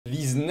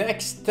These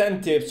next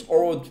 10 tips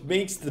are what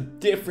makes the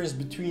difference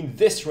between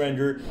this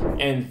render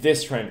and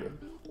this render.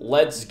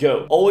 Let's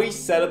go. Always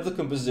set up the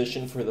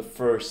composition for the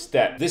first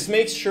step. This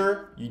makes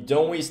sure you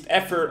don't waste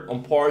effort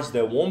on parts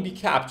that won't be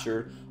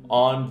captured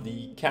on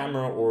the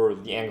camera or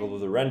the angle of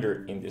the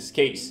render in this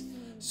case.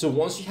 So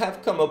once you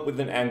have come up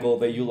with an angle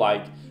that you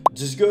like,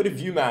 just go to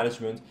view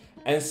management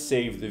and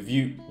save the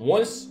view.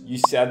 Once you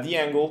set the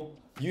angle,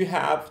 you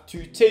have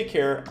to take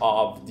care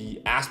of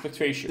the aspect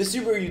ratio. This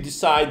is where you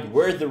decide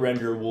where the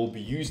render will be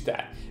used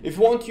at. If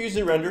you want to use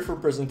the render for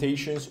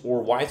presentations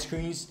or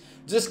widescreens,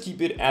 just keep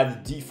it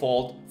at the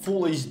default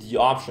Full HD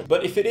option.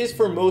 But if it is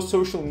for most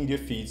social media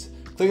feeds,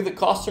 click the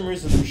custom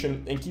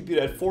resolution and keep it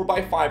at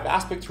 4:5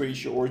 aspect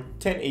ratio or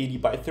 1080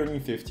 by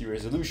 1350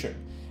 resolution.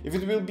 If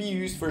it will be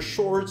used for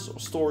shorts, or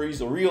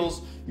stories, or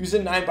reels, use a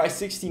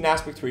 9:16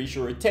 aspect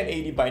ratio or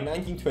 1080 by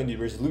 1920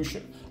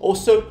 resolution.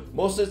 Also,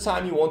 most of the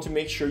time you want to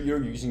make sure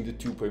you're using the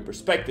 2-point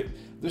perspective.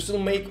 This will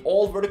make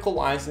all vertical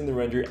lines in the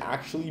render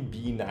actually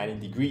be 90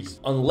 degrees,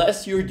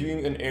 unless you're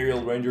doing an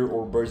aerial render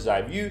or bird's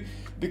eye view,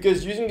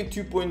 because using a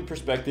 2-point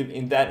perspective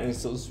in that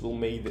instance will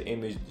make the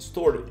image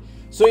distorted.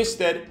 So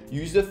instead,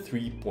 use the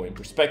 3-point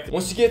perspective.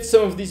 Once you get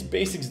some of these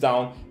basics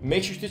down,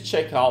 make sure to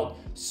check out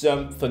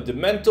some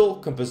fundamental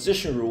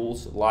composition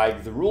rules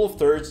like the rule of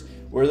thirds,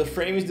 where the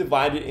frame is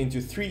divided into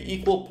 3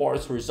 equal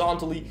parts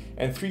horizontally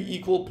and 3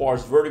 equal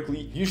parts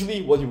vertically.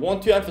 Usually what you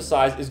want to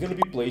emphasize is going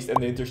to be placed at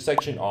the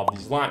intersection of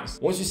these lines.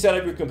 Once you set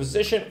up your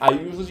composition, I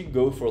usually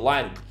go for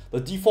lighting. The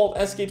default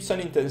Enscape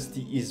sun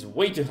intensity is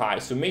way too high,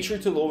 so make sure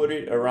to lower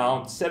it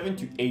around 7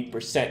 to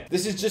 8%.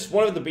 This is just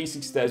one of the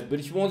basic steps, but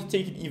if you want to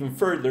take it even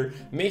further,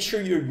 make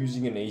sure you're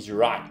using an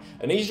HDRI.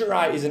 An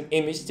HDRI is an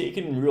image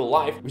taken in real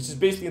life, which is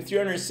basically in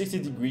 360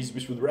 degrees,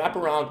 which would wrap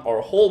around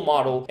our whole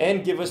model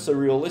and give us a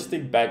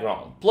realistic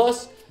background,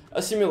 plus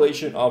a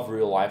simulation of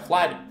real life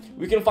lighting.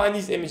 We can find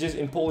these images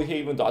in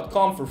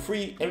polyhaven.com for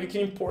free, and we can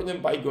import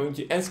them by going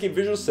to Enscape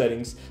Visual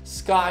Settings,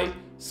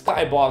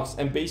 Skybox,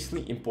 and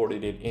basically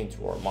imported it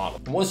into our model.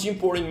 Once you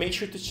import it, make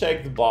sure to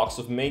check the box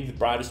of make the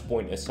brightest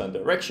point as sun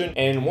direction,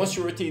 and once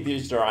you rotate the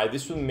HDRI,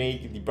 this will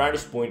make the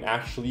brightest point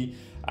actually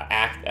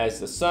act as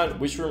the sun,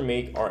 which will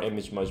make our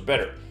image much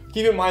better.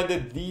 Keep in mind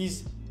that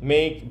these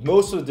make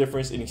most of the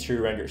difference in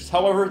exterior renders.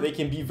 However, they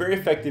can be very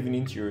effective in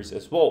interiors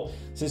as well,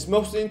 since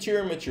most of the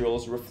interior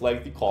materials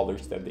reflect the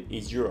colors that the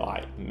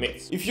HDRI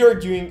emits. If you're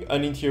doing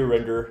an interior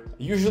render,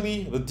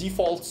 usually the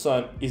default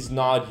sun is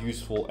not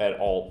useful at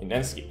all in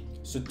Enscape.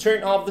 So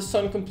turn off the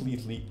sun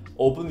completely,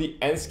 open the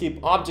Enscape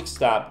Objects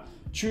tab,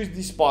 choose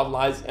the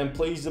spotlights and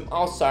place them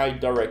outside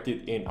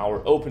directed in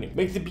our opening.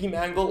 Make the beam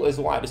angle as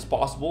wide as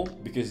possible,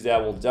 because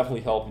that will definitely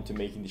help into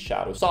making the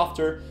shadow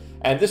softer,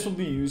 and this will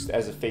be used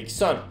as a fake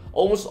sun.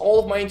 Almost all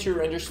of my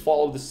interior renders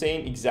follow the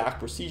same exact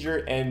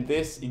procedure, and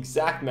this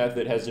exact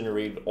method has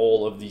generated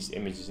all of these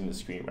images in the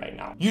screen right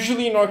now.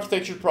 Usually in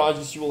architecture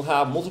projects, you will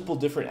have multiple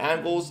different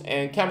angles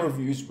and camera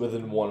views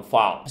within one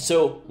file.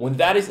 So when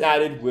that is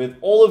added with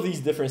all of these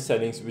different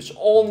settings, which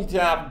all need to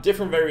have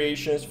different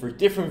variations for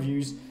different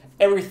views,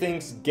 everything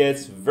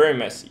gets very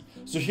messy.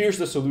 So here's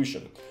the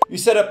solution. You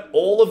set up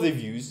all of the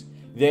views,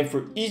 then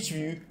for each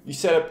view, you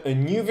set up a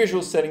new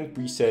visual setting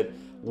preset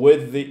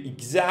with the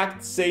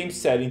exact same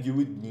setting you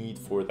would need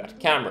for that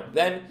camera.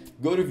 Then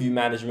go to view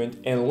management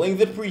and link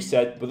the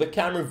preset with the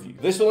camera view.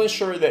 This will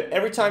ensure that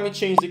every time you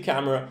change the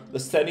camera, the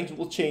settings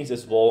will change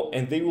as well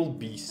and they will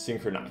be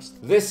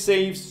synchronized. This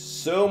saves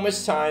so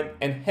much time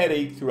and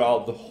headache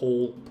throughout the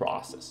whole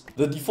process.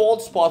 The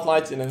default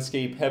spotlights in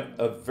Enscape have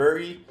a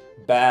very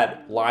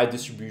bad light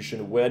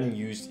distribution when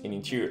used in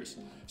interiors.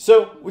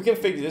 So we can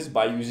fix this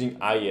by using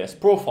IES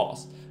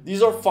profiles.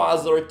 These are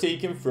files that are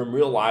taken from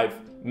real life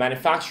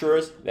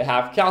manufacturers that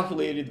have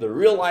calculated the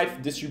real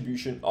life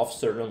distribution of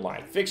certain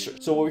light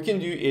fixtures. So what we can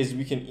do is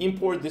we can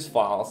import these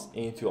files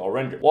into our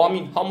render. Well, I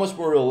mean, how much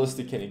more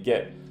realistic can it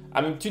get?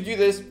 I mean, to do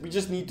this, we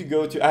just need to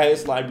go to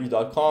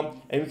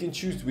ieslibrary.com and we can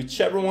choose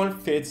whichever one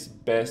fits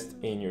best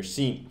in your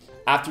scene.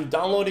 After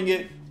downloading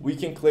it, we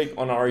can click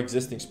on our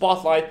existing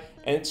spotlight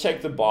and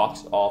check the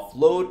box of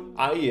load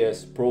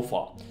IES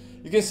profile.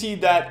 You can see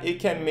that it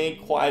can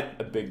make quite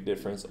a big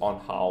difference on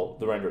how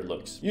the render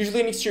looks. Usually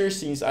in exterior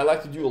scenes, I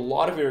like to do a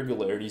lot of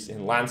irregularities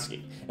in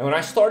landscape. And when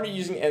I started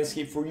using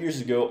Enscape 4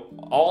 years ago,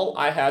 all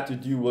I had to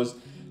do was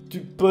to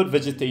put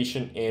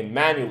vegetation in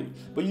manually,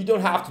 but you don't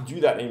have to do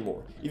that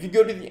anymore. If you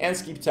go to the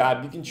Enscape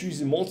tab, you can choose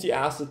the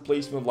multi-asset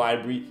placement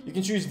library, you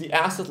can choose the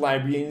asset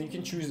library, and you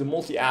can choose the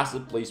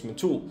multi-asset placement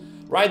tool.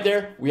 Right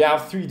there, we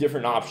have 3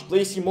 different options: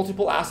 placing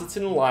multiple assets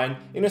in a line,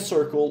 in a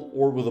circle,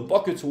 or with a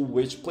bucket tool,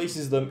 which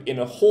places them in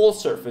a whole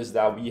surface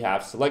that we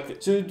have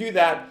selected. So to do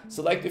that,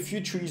 select a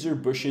few trees or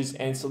bushes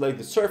and select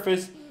the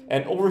surface.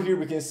 And over here,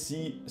 we can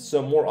see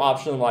some more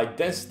options like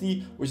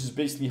density, which is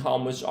basically how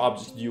much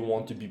objects do you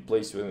want to be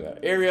placed within that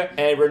area,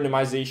 and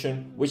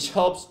randomization, which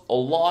helps a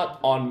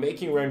lot on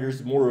making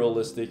renders more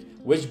realistic,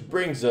 which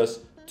brings us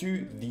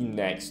to the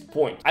next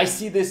point. I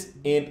see this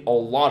in a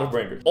lot of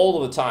renders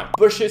all of the time.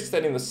 Bushes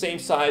standing the same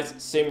size,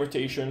 same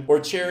rotation,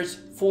 or chairs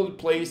fully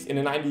placed in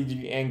a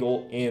 90-degree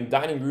angle in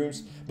dining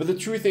rooms, but the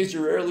truth is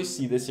you rarely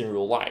see this in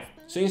real life.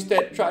 So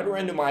instead, try to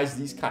randomize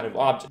these kind of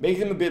objects. Make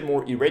them a bit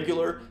more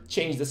irregular,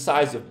 change the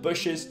size of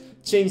bushes,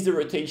 change the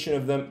rotation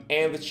of them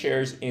and the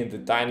chairs in the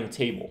dining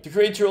table. To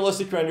create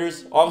realistic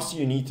renders, obviously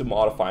you need to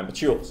modify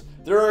materials.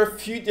 There are a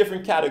few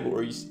different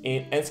categories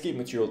in Enscape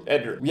Material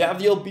Editor. We have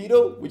the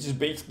albedo, which is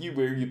basically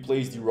where you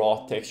place the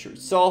raw texture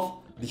itself.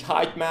 The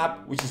height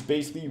map, which is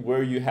basically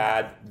where you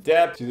add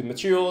depth to the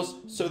materials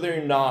so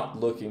they're not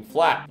looking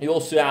flat. You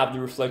also have the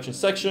reflection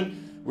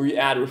section, where you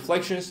add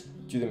reflections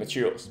to the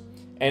materials.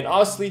 And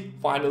obviously,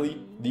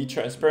 finally, the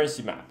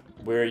transparency map,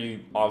 where you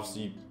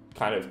obviously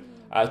kind of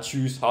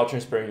choose how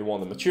transparent you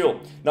want the material.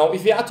 Now,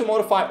 if you had to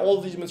modify all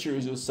of these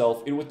materials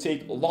yourself, it would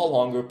take a lot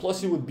longer,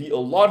 plus it would be a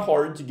lot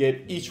harder to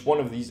get each one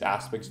of these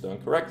aspects done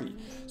correctly.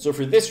 So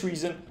for this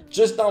reason,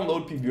 just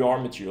download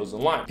PBR materials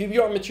online.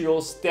 PBR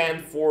materials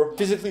stand for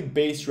physically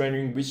based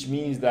rendering, which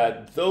means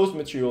that those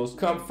materials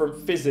come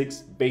from physics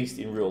based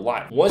in real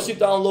life. Once you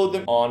download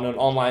them on an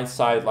online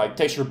site like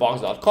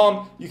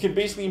texturebox.com, you can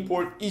basically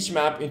import each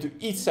map into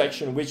each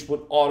section, which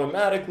would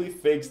automatically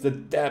fix the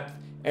depth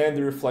and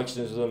the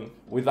reflections of them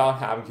without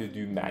having to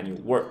do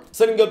manual work.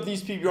 Setting up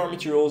these PBR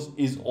materials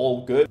is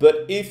all good,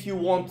 but if you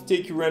want to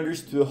take your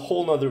renders to a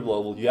whole nother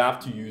level, you have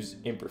to use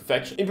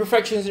imperfections.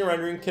 Imperfections in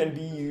rendering can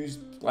be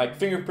used like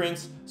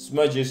fingerprints,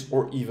 smudges,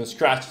 or even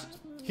scratches.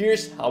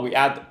 Here's how we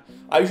add them.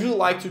 I usually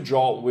like to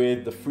draw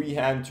with the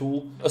freehand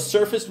tool, a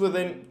surface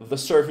within the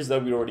surface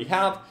that we already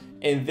have,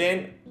 and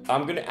then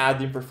I'm gonna add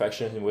the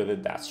imperfections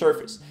within that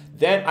surface.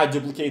 Then I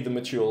duplicate the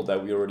material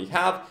that we already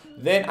have.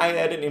 Then I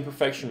add an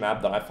imperfection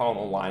map that I found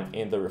online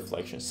in the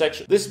reflection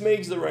section. This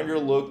makes the render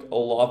look a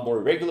lot more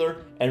regular.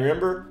 And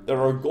remember that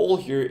our goal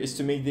here is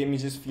to make the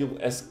images feel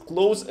as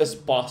close as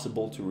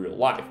possible to real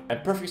life.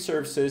 And perfect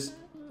surfaces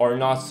are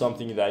not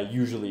something that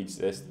usually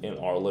exists in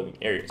our living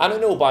areas. I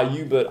don't know about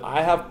you, but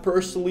I have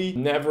personally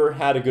never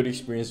had a good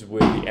experience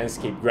with the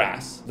Enscape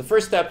grass. The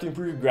first step to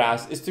improve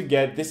grass is to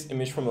get this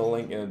image from the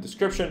link in the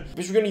description,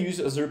 which we're going to use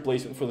as a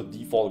replacement for the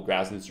default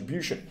grass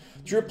distribution.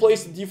 To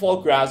replace the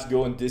default grass,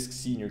 go on disk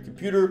C in your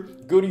computer,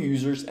 go to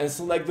users and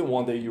select the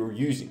one that you're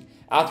using.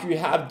 After you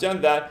have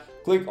done that,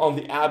 click on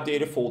the app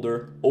data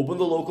folder, open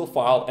the local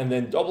file, and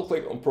then double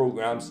click on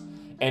programs.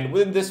 And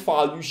within this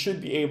file, you should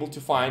be able to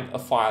find a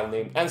file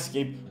named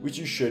Enscape, which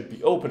you should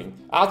be opening.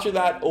 After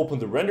that, open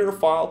the renderer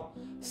file,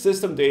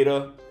 system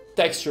data,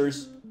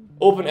 textures,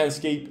 open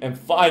Enscape, and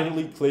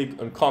finally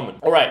click on common.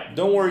 All right,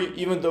 don't worry,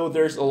 even though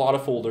there's a lot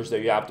of folders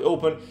that you have to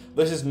open,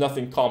 this is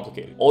nothing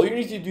complicated. All you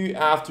need to do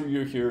after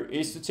you're here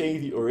is to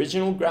take the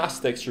original grass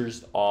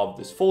textures of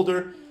this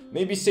folder,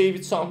 maybe save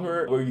it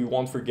somewhere where you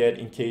won't forget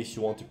in case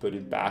you want to put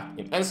it back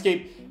in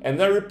Enscape, and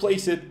then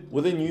replace it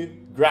with a new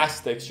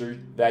grass texture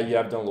that you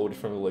have downloaded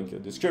from the link in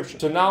the description.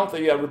 So now that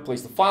you have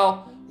replaced the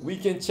file, we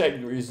can check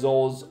the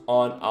results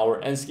on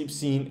our Enscape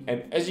scene,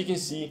 and as you can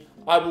see,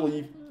 I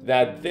believe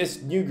that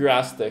this new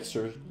grass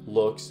texture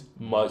looks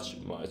much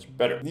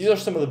better. These are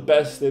some of the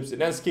best tips in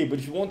Enscape, but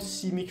if you want to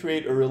see me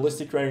create a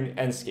realistic render in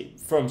Enscape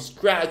from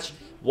scratch,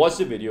 watch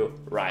the video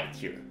right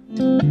here.